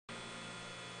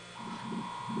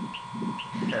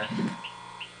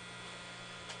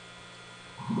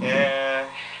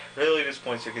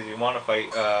points because you want to fight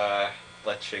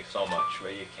Let's Shake so much,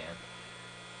 but you can't.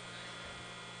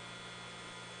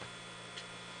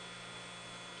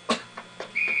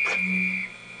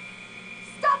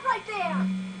 Stop right there!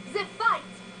 The fight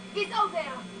is over!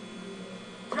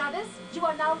 Brothers, you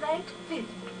are now ranked 5th.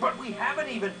 But we haven't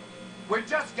even... We're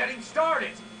just getting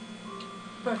started!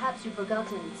 Perhaps you've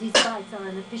forgotten, these fights are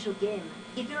an official game.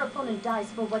 If your opponent dies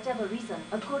for whatever reason,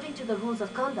 according to the rules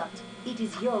of conduct, it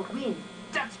is your win.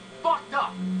 That's fucked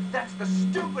up! That's the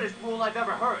stupidest rule I've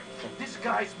ever heard. This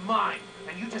guy's mine,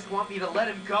 and you just want me to let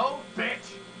him go,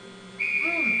 bitch?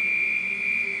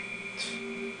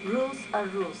 Rules are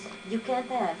rules. You can't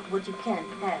have what you can't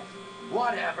have.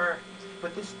 Whatever.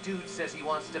 But this dude says he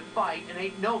wants to fight, and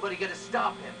ain't nobody gonna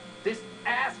stop him. This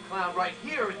ass clown right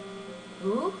here...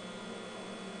 Who?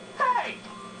 Hey!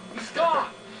 He's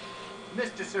gone!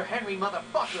 Mr. Sir Henry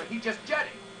motherfucker, he just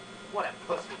jetted. What a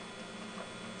pussy.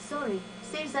 Sorry,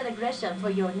 save that aggression for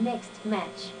your next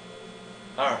match.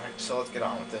 Alright, so let's get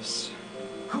on with this.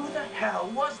 Who the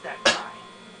hell was that guy?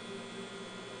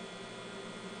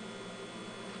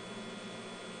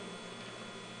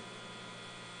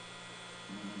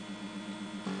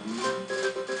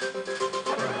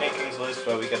 Rankings list,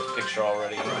 but we got the picture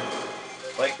already.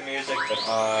 Like the music, but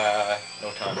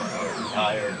no time to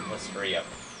retire. Let's hurry up.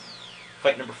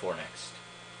 Fight number 4 next.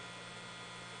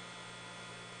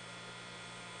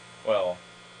 Well,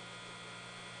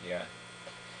 yeah.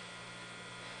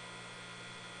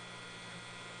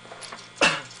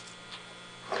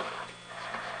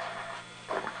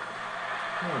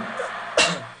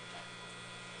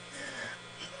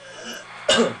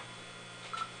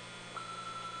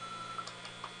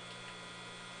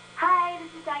 Hi,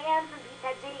 this is Diane from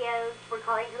BTEC Videos. We're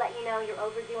calling to let you know you're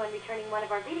overdue on returning one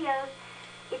of our videos.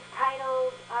 It's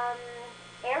titled,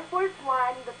 Air Force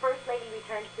One, the First Lady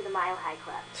Returns to the Mile High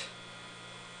Club.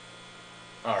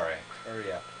 Alright,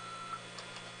 hurry up.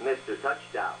 Mr.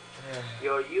 Touchdown,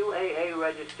 your UAA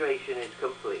registration is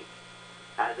complete.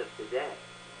 As of today,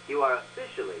 you are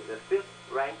officially the 5th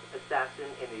ranked assassin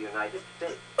in the United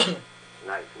States.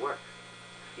 Nice work.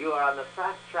 You are on the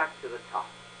fast track to the top.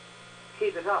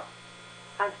 Keep it up,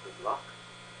 and good luck.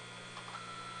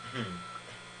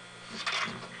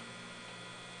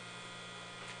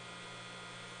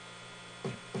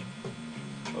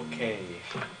 Okay,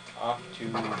 off to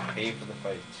pay for the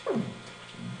fight.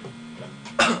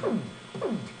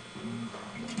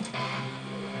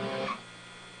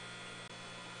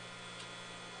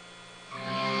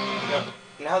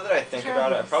 Now that I think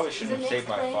about it, I probably shouldn't have saved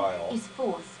my file. Is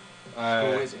 4th.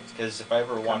 Who is it? Because if I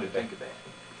ever wanted to think of it.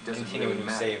 continue a new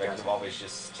save, I could have always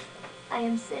just I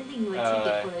am sending you a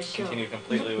ticket for a show. continue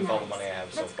completely with all the money I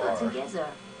have so Let's far. go together.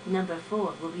 Number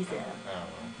 4 will be there. I don't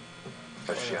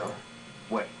know. A show?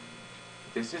 Wait.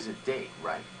 This is a date,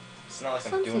 right? It's not like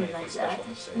I'm Something doing anything like special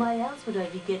that. to save. Why else would I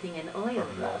be getting an oil Or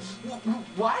rush?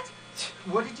 What?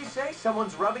 What did you say?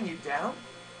 Someone's rubbing you down?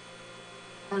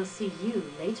 I'll see you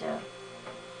later.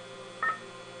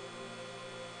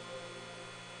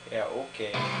 Yeah,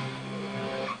 okay.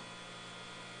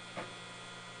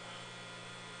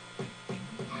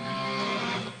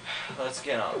 Let's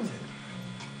get on with it.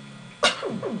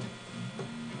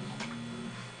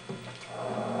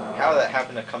 How that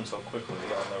happened to come so quickly,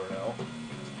 I'll never know.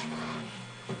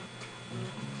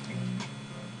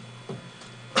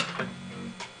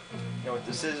 You know what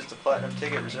this is? It's a platinum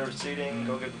ticket, reserved seating.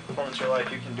 Go get the performance of your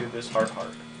life. You can do this. Heart,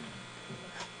 heart.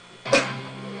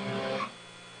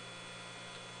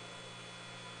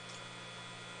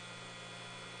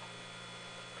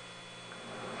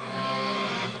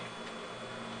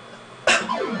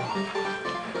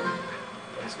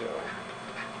 Let's go.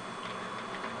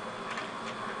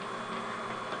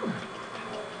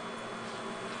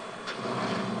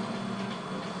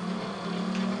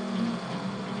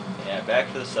 Yeah,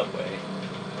 back to the subway.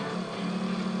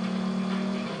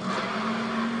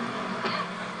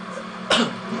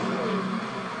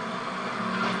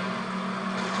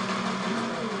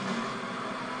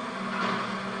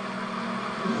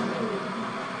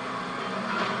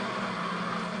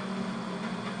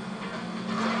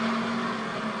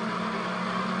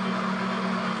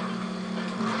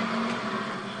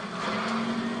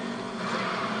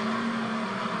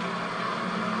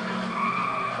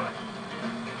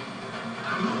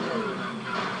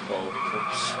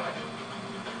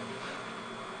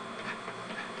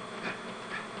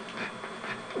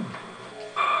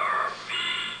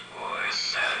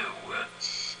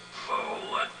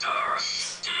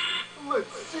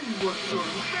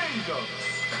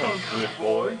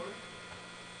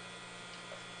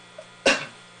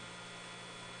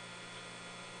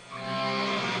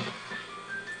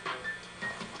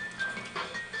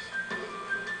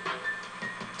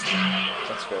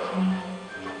 go.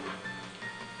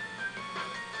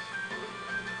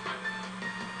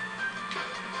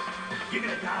 You're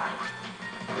gonna die.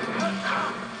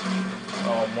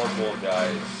 Oh, more bull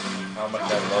guys. How much I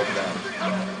love them.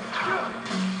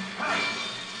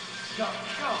 Go,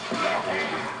 go.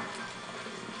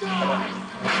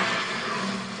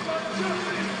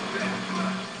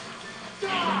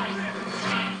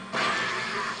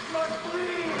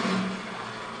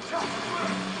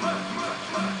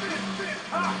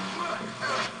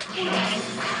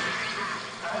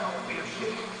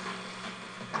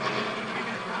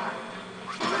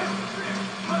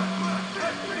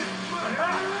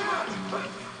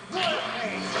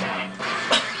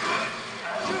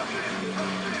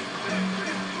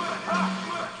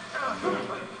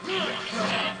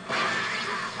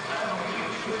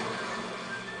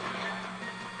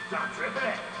 Stop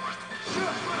tripping.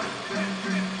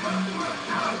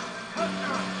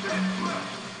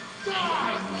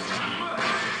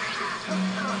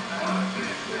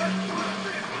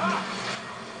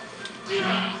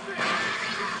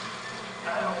 I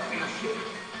don't feel shit.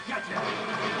 Gotcha.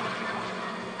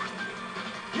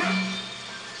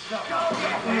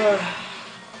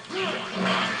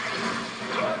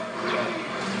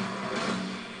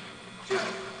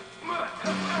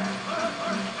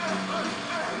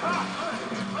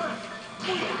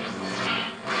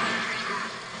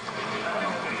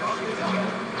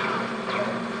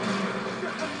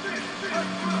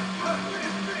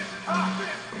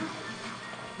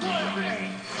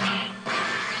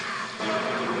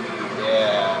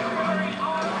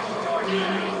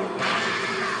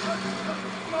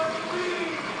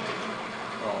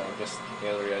 Oh, I guess the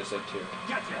other guys did too.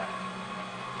 Gotcha.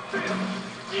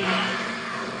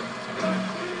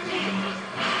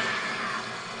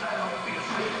 I don't feel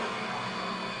shit.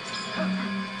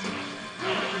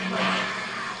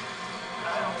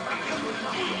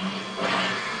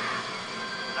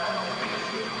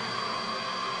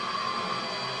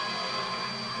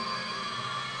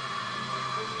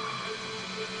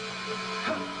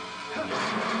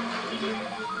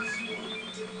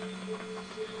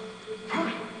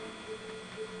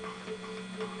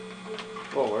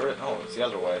 Whoa, where? Oh, it's the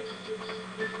other way.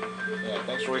 Yeah,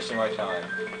 thanks for wasting my time.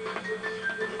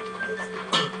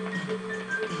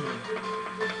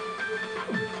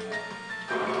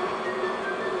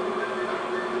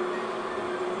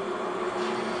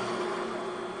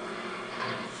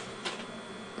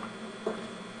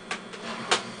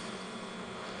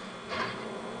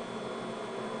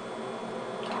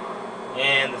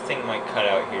 And the thing might cut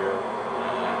out here.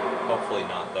 Hopefully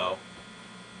not, though.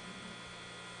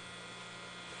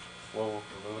 We'll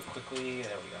remove it quickly.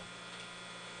 There we go.